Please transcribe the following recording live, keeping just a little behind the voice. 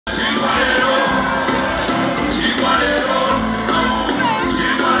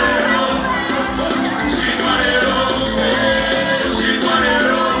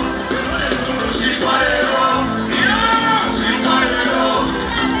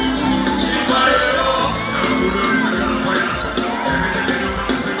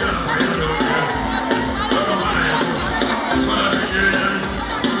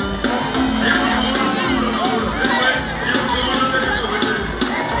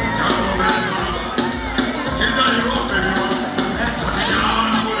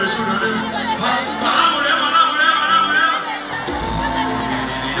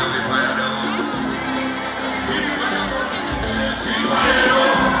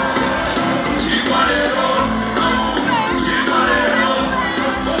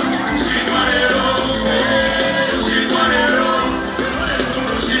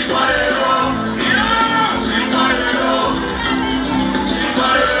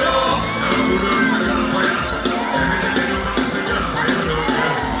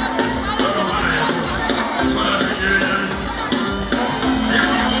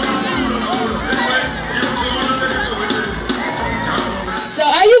So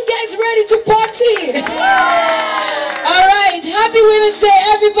are you guys ready to party? All right, happy Women's Day,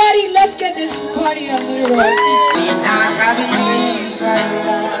 everybody. Let's get this party on the road.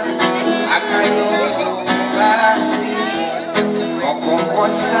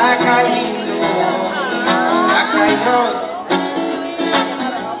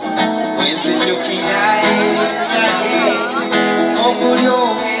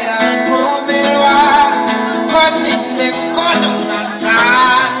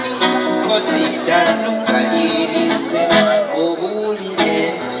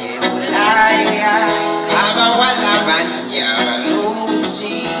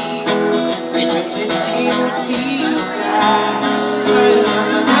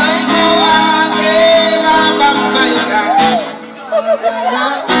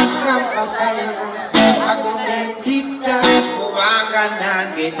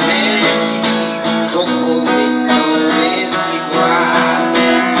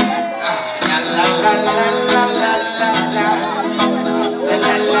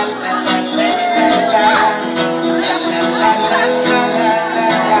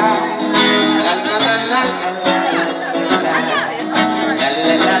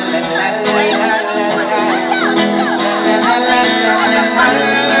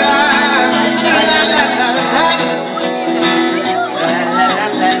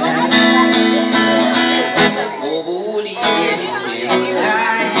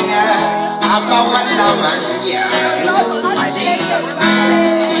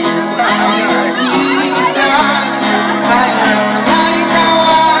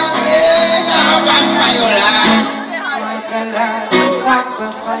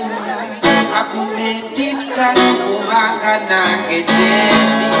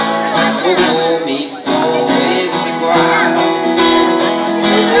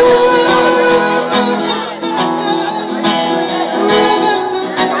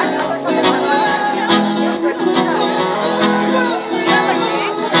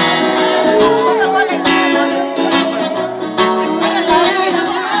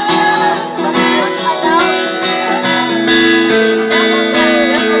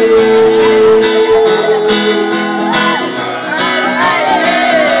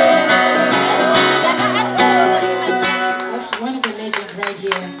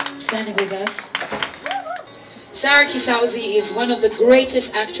 Is one of the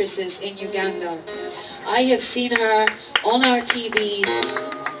greatest actresses in Uganda. I have seen her on our TVs,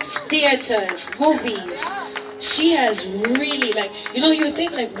 theaters, movies. She has really, like, you know, you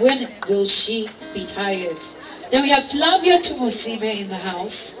think like, when will she be tired? Then we have Flavia Tumusiime in the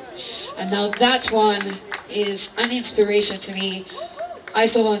house. And now that one is an inspiration to me. I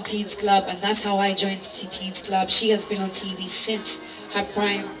saw her on Teens Club, and that's how I joined Teens Club. She has been on TV since her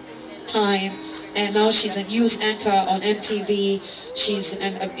prime time. And now she's a news anchor on MTV. She's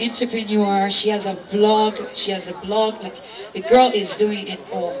an entrepreneur. She has a vlog. She has a blog. Like, the girl is doing it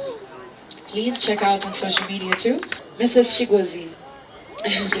all. Please check out on social media too. Mrs. Chigozi.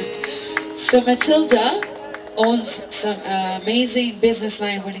 So Matilda owns some amazing business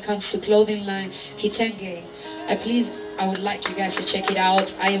line when it comes to clothing line, Kitenge. I would like you guys to check it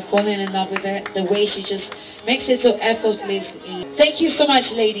out. I have fallen in love with it. The way she just makes it so effortlessly. Thank you so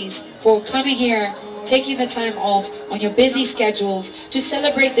much, ladies, for coming here, taking the time off on your busy schedules to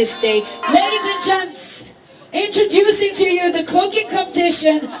celebrate this day. Ladies and gents, introducing to you the cooking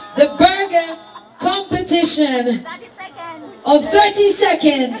competition, the burger competition of 30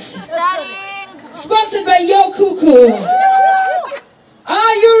 seconds. Sponsored by Yo Cuckoo.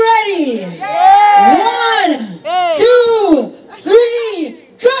 Are you ready? 1, 2, 3,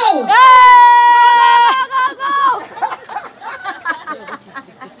 go!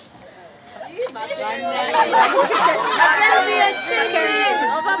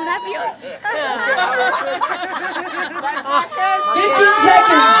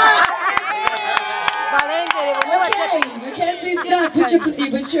 Mackenzie's done.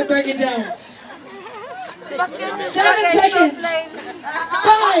 Put your burger down. 7 seconds.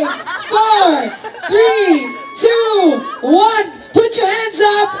 5, 4, 3, 2, 1. Put your hands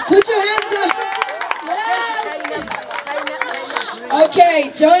up. Put your hands up. Yes. Okay,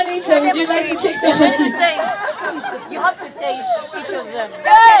 Joanita, would you like to take the honey? You have to taste each of them.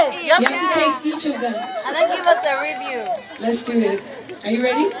 You have to taste each of them. And then give us a review. Let's do it. Are you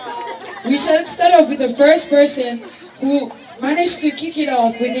ready? We shall start off with the first person who managed to kick it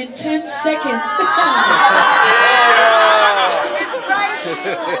off within 10 seconds.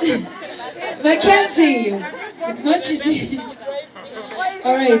 Mackenzie, it's not cheesy.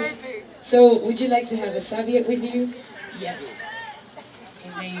 All right. So, would you like to have a serviette with you? Yes.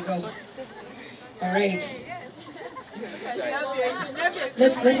 Okay, there you go. All right.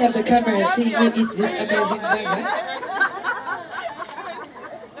 Let's have the camera see you eat this amazing burger.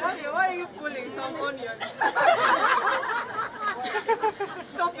 Why are you pulling some onion?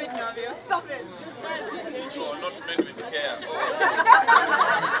 Stop it, Navio, stop it. Oh, not men with care.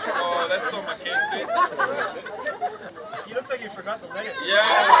 Oh, that's so Mackenzie. He looks like you forgot the lettuce. Yeah.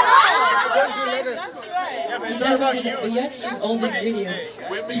 You don't do lettuce. Yeah, but He doesn't do that, but you have to use all the ingredients.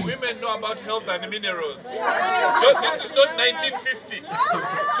 Women know about health and minerals. This is not 1950.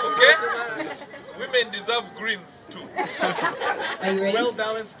 Okay? Women deserve greens too. Are you ready?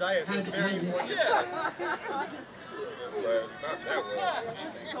 Well-balanced diet is very How's it? important. Yes. Well, not that well.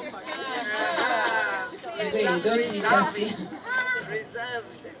 Wait, don't eat toffee.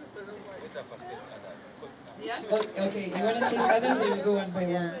 Yeah? Okay, you want to taste others or you go one by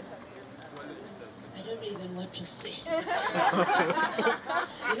one? I don't even know what to say.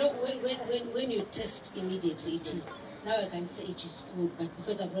 You know, when you test immediately, it is, now I can say it is good, but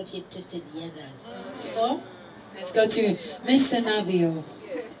because I've not yet tested the others. So, Let's go to Mr. Navio.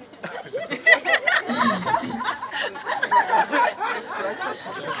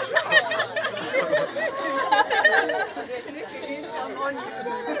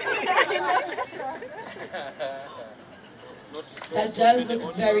 That does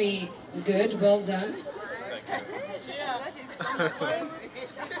look very good. Well done.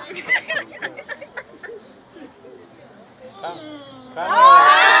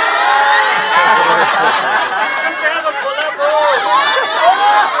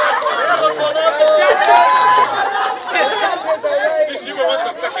 Shiva wants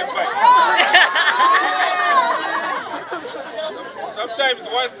a second bite. Sometimes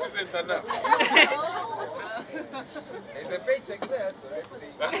once isn't enough. There's a paycheck there, so let's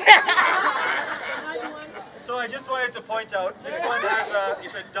see. So I just wanted to point out, this one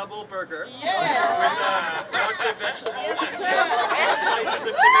is a double burger with lots of vegetables, slices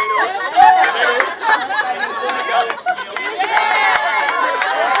of tomatoes, lettuce, and a fully balanced meal.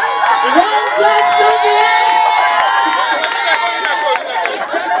 Well done, Sylvia!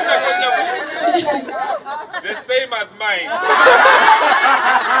 The same as mine.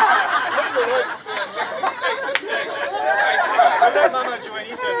 Looks a lot. I let Mama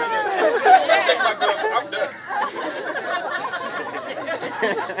Juanita be there. Check my gloves. I'm done.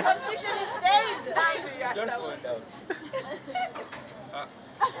 Competition is dead. Don't fall down.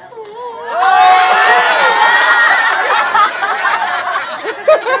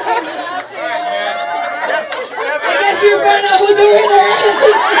 I guess we found out who the winner is.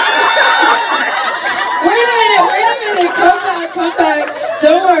 Wait a minute, come back.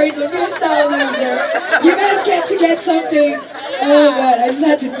 Don't worry, don't be a sour loser. You guys get to get something. Oh my god, I just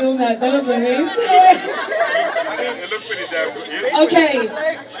had to film that. That was amazing. It looked pretty damn good. Okay.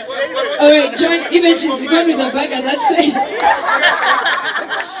 Alright, John, even she's going with the burger, that's it.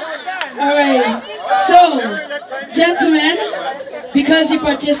 Alright. So, gentlemen, because you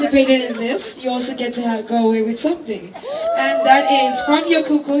participated in this, you also get to go away with something. And that is, from your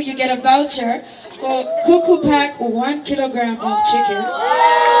cuckoo, you get a voucher for Cuckoo Pack 1 kilogram of chicken.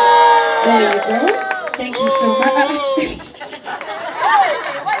 There you go. Thank you so much. I'm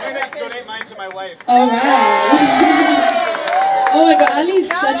going to donate mine to my wife. Alright. Oh my god, Ali is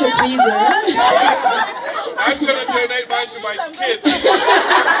such a pleaser. I'm going to donate mine to my kids.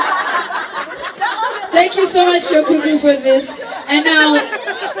 Thank you so much, your cuckoo, for this. And now,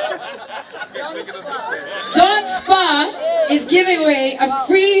 Dawn Spa is giving away a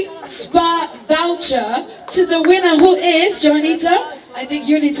free spa voucher to the winner, who is, Joanita, I think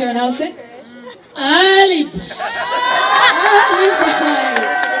you need to announce it. Ali.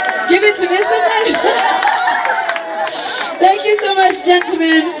 Give it to Mrs. Thank you so much,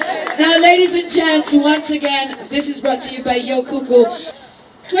 gentlemen. Now, ladies and gents, once again, this is brought to you by Yo Cuckoo.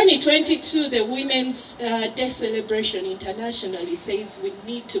 2022, the Women's Day celebration internationally says we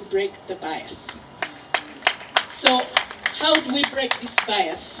need to break the bias. So, how do we break this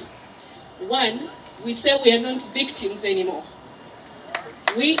bias? One, we say we are not victims anymore.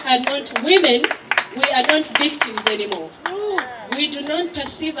 We are not women, we are not victims anymore. We do not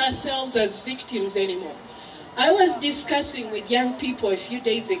perceive ourselves as victims anymore. I was discussing with young people a few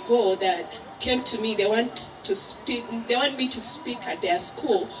days ago that came to me, they want me to speak at their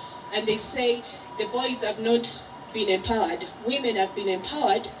school, and they say the boys have not been empowered. Women have been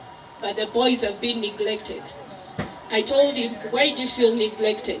empowered, but the boys have been neglected. I told him, why do you feel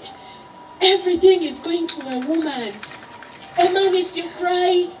neglected? Everything is going to a woman. A man, if you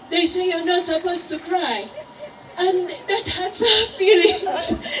cry, they say you're not supposed to cry. And that hurts our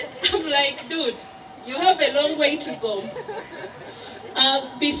feelings. I'm like, dude, you have a long way to go.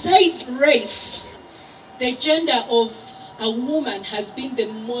 Besides race, the gender of a woman has been the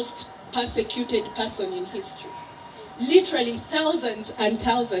most persecuted person in history. Literally thousands and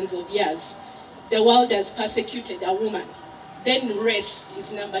thousands of years, the world has persecuted a woman. Then race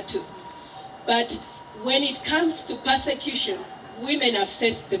is number 2. But when it comes to persecution, women have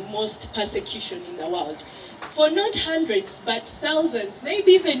faced the most persecution in the world. For not hundreds, but thousands,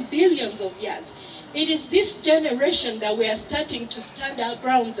 maybe even billions of years. It is this generation that we are starting to stand our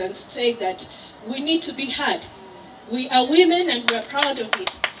grounds and say that we need to be heard. We are women and we are proud of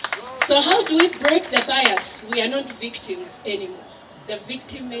it. So how do we break the bias? We are not victims anymore. The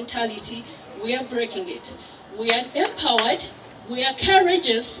victim mentality, we are breaking it. We are empowered, we are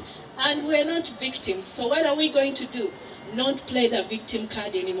courageous, and we are not victims. So what are we going to do? Not play the victim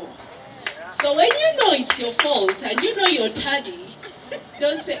card anymore. So when you know it's your fault and you know you're tardy,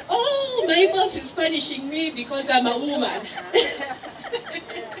 don't say, oh, my boss is punishing me because I'm a woman.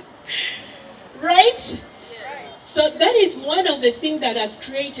 Right? So that is one of the things that has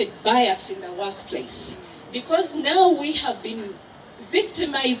created bias in the workplace. Because now we have been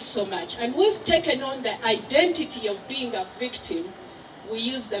victimized so much and we've taken on the identity of being a victim. We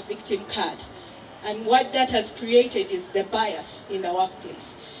use the victim card. And what that has created is the bias in the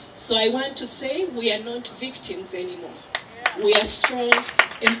workplace. So I want to say we are not victims anymore. We are strong,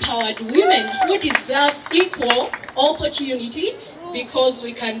 empowered women who deserve equal opportunity because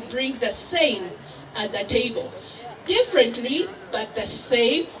we can bring the same at the table. Differently, but the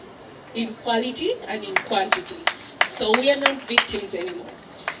same in quality and in quantity. So we are not victims anymore.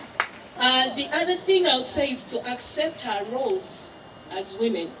 The other thing I would say is to accept our roles as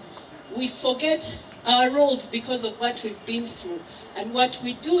women. We forget our roles because of what we've been through. And what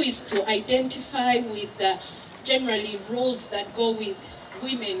we do is to identify with generally roles that go with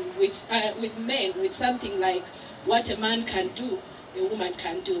women, with men, with something like what a man can do, a woman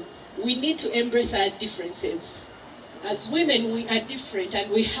can do. We need to embrace our differences. As women, we are different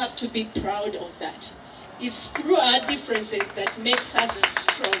and we have to be proud of that. It's through our differences that makes us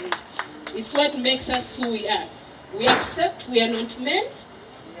strong. It's what makes us who we are. We accept we are not men.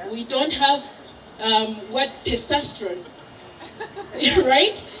 We don't have testosterone,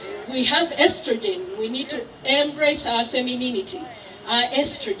 right? We have estrogen. We need to embrace our femininity, our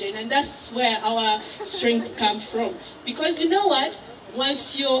estrogen, and that's where our strength comes from. Because you know what?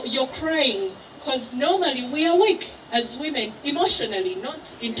 Once you're crying, because normally we are weak as women emotionally, not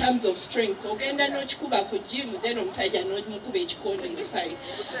in terms of strength. Ogenda no chikuba ku gym, then omusajja no mukube ekikondo is fine.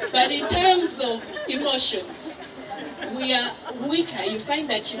 But in terms of emotions, we are weaker. You find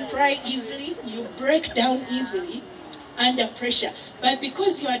that you cry easily, you break down easily under pressure. But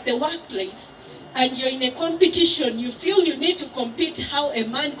because you're at the workplace and you're in a competition, you feel you need to compete how a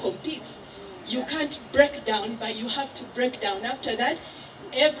man competes. You can't break down, but you have to break down. After that,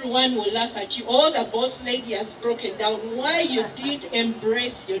 everyone will laugh at you. Oh, the boss lady has broken down. Why you didn't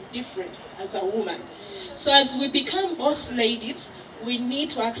embrace your difference as a woman? So as we become boss ladies, we need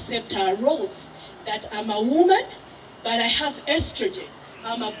to accept our roles. That I'm a woman, but I have estrogen.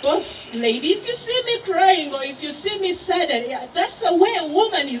 I'm a boss lady. If you see me crying or if you see me sad, that's the way a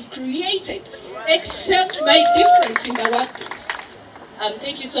woman is created. Accept my difference in the workplace.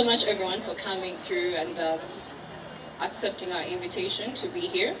 Thank you so much, everyone, for coming through and accepting our invitation to be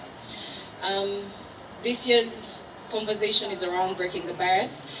here. This year's conversation is around breaking the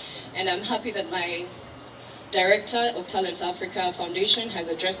bias, and I'm happy that my director of Talent Africa Foundation has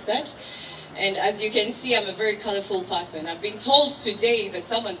addressed that. And as you can see, I'm a very colorful person. I've been told today that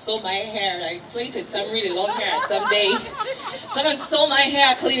someone saw my hair. I plaited some really long hair some day. Someone saw my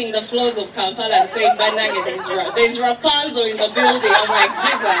hair cleaning the floors of Kampala and said, Banange, there's Rapunzel in the building. I'm like,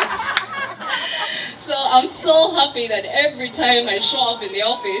 Jesus. So I'm so happy that every time I show up in the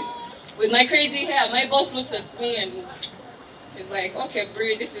office with my crazy hair, my boss looks at me and is like, okay,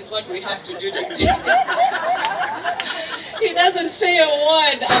 Brie, this is what we have to do today. He doesn't say a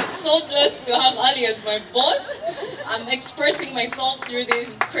word. I'm so blessed to have Ali as my boss. I'm expressing myself through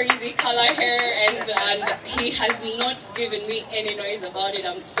this crazy color hair, and he has not given me any noise about it.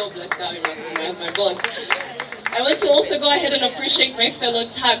 I'm so blessed to have him as my boss. I want to also go ahead and appreciate my fellow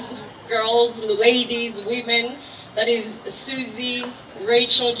tag girls, ladies, women. That is Susie,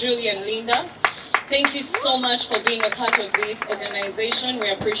 Rachel, Julie, and Linda. Thank you so much for being a part of this organization.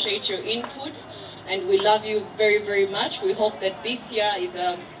 We appreciate your input. And we love you very, very much. We hope that this year is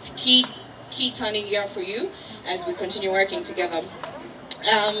a key turning year for you as we continue working together.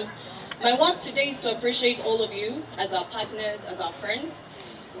 My work today is to appreciate all of you as our partners, as our friends.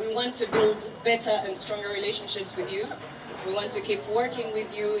 We want to build better and stronger relationships with you. We want to keep working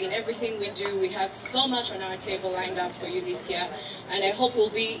with you in everything we do. We have so much on our table lined up for you this year, and I hope we'll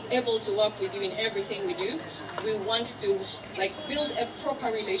be able to work with you in everything we do. We want to build a proper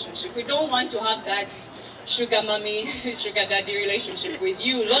relationship. We don't want to have that sugar mommy, sugar daddy relationship with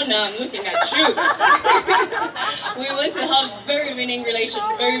you. Lona, I'm looking at you. We want to have very meaningful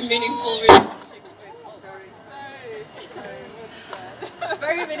relationships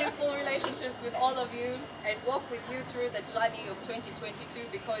Very meaningful relationships with all of you and walk with you through the journey of 2022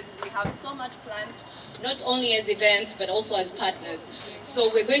 because we have so much planned. Not only as events but also as partners. So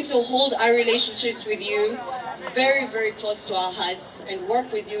we're going to hold our relationships with you very, very close to our hearts and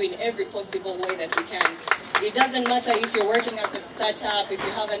work with you in every possible way that we can. It doesn't matter if you're working as a startup, if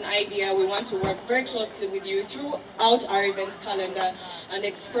you have an idea, we want to work very closely with you throughout our events calendar and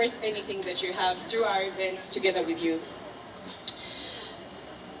express anything that you have through our events together with you.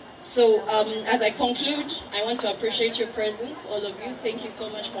 So as I conclude, I want to appreciate your presence, all of you. Thank you so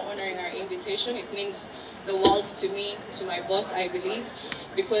much for honoring our invitation. It means the world to me, to my boss, I believe,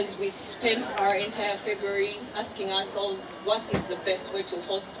 because we spent our entire February asking ourselves what is the best way to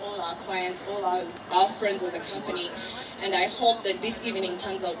host all our clients, all our friends as a company. And I hope that this evening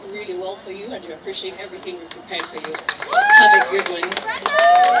turns out really well for you and you appreciate everything we've prepared for you. Have a good one.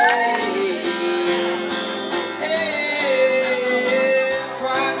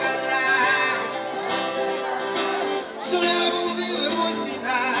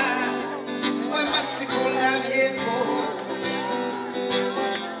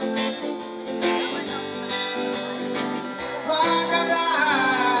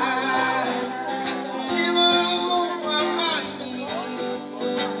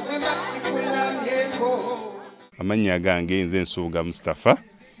 Amanya gange nze Nsuuga Mustafa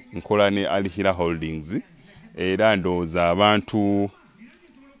nkola ne Alihira Holdings era ndowooza abantu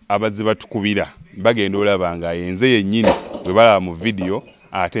abazze batukubira bagenda olaba nga yenze yennyini bwe balaba mu video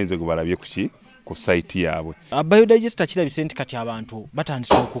ate nze gwe balabye ku site yaabwe. Biodigester kirabise nti kati abantu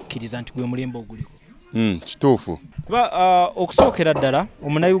batandise okukkiriza nti gwe mulembe oguliko. Kituufu. Kuba okusookera ddala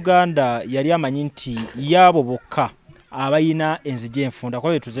Omunnayuganda yali amanyi nti yaabo bokka abayina enzije enfunda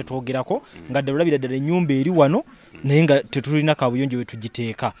kwa tuze twogerako nga ddala ddala ennyumba eri wano naye nga tetulina kabuyonjo we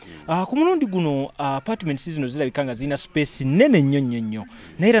tugiteeka. Ku mulundi guno apartments zino zirabika nga zirina space nnene nnyo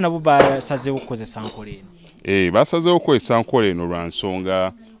naye era nabo basazeewo okukozesa nkola eno. Basazeewo okukozesa nkola eno lwa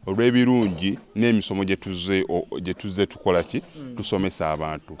nsonga olw'ebirungi n'emisomo gye tuzze tukola tusomesa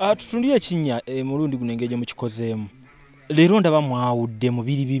abantu. Tutundire ekinnya mulundi guno engeri gye mukikozeemu. Leero ndaba mwawudde mu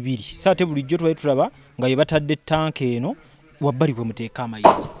bibiri saate bulijjo twali tulaba nga ye batadde tank eno wabbali kwe muteeka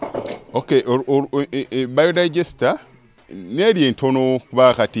amayinja. Okay, biodigester neri entono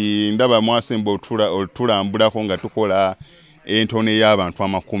kuba kati ndaba mwasemba tulambulako nga tukola entono y'abantu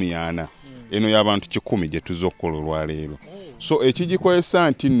 40 eno y'abantu 100 gye tuzze okukola olwaleero. So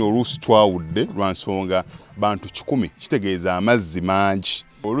ekigikozesa nti nno oluusi twawudde lwa nsonga bantu 100 kitegeeza amazzi mangi.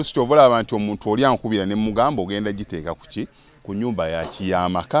 Oluusi ky'obalaba nti omuntu oli ankubira ne mugamba ogenda giteeka ku nyumba ya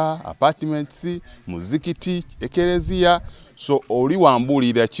kiyamaka, apartments, muzikiti, ekereziya. So oli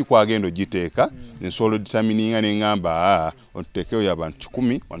wambuulira ki kwagenda giteeka nsobola determininga ne ngamba otuteekewo y'abantu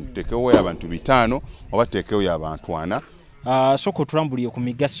 10, otuteekewo y'abantu 5 oba tuteekewo y'abantu 4. Soko tulambuliye ku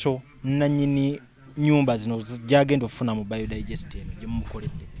migaso nannyini nyumba zino gyagenda ofuna mu biodigester eno gye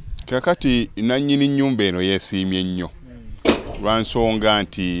mumukoledde. Kakati nannyini nyumba eno yeesiimye nnyo lwa nsonga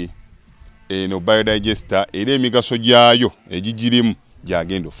nti eno biodigester era emigaso gyayo egigirimu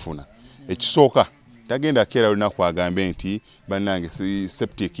gyagenda ofuna. Ekisooka tagenda keera lunaku agambe nti bannange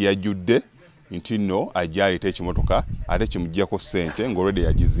septic yajjudde nti nno ajja aleeta ekimotoka ate kimuggyako ssente ng'olwedde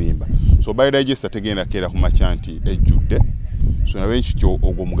yagizimba. So biodigester tegenda keera ku makya nti ejjudde. So nawe nkityo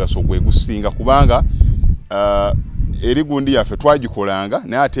ogwo mugaso gwe gusinga kubanga eri gundi yaffe twagikolanga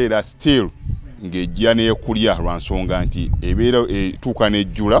naye ate era still ng'ejja n'ekulya lwa nsonga nti ebeera etuuka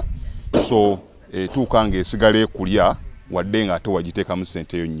n'ejjula. So etuuka ng'esigala ekulya wadde nga ate wagiteekamu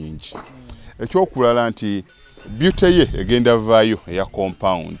ssente yo nnyingi. Ekyokulala nti beauty ye egenda vaayo eya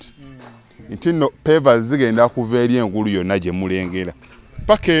compound nti nno pavers zigenda kuva eri engulu yonna gye mulengera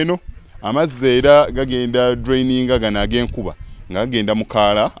paka eno amazzi era gagenda draininga gano ag'enkuba nga gagenda mu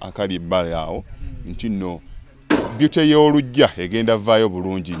kaala akali ebbala awo nti nno beauty y'olujja egenda vaayo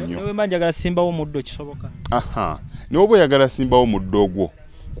bulungi nnyo. Newe manjagala simbawo muddo kisoboka. N'oba oyagala simbawo muddo ogwo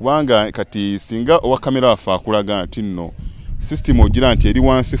kubanga kati singa owa kamera waffe akulaga nti nno system ogira nti eri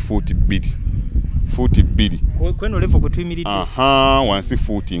wansi fuuti 2 kweno level kwe tuyimiridde. Wansi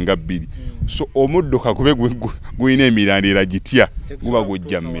fuuti nga 2. So omuddo kakube guyina emirandira gitya guba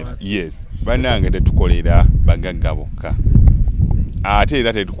gujja mmera. Yes, bannange tetukolera bagagga bokka ate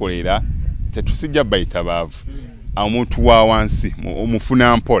era tetukolera tetusijja bayita baavu. omuntu wa wansi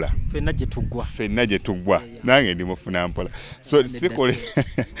omufuna mpola fenna gye tuggwa nange ndi mufuna mpola so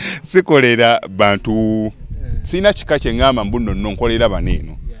sikolera bantu sina kika kye ngamba mbuno nonkolera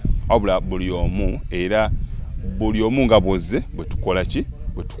baneeno wabula buli omu era buli omu nga bwozze bwe tukola ki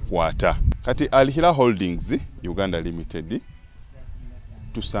bwe tukwata kati Alihira Holdings Uganda Limited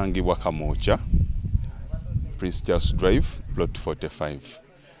tusangibwa Kamoocha Prince Charles Drive plot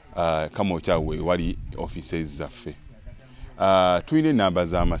 45 Kamoocha we wali offices zaffe tuyine namba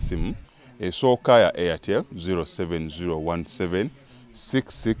z'amasimu esooka ya Airtel 07017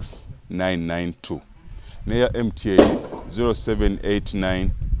 66992 neya MTN 0789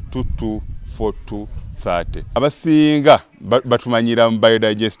 224230 abasinga batumanyira mu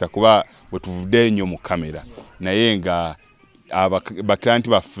biodigester kuba bwe tuvudde ennyo mu kamera naye nga baklanti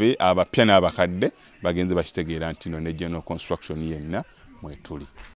baffe abapya n'abakadde bagenze bakitegeera nti no ne general construction yenna mwetuli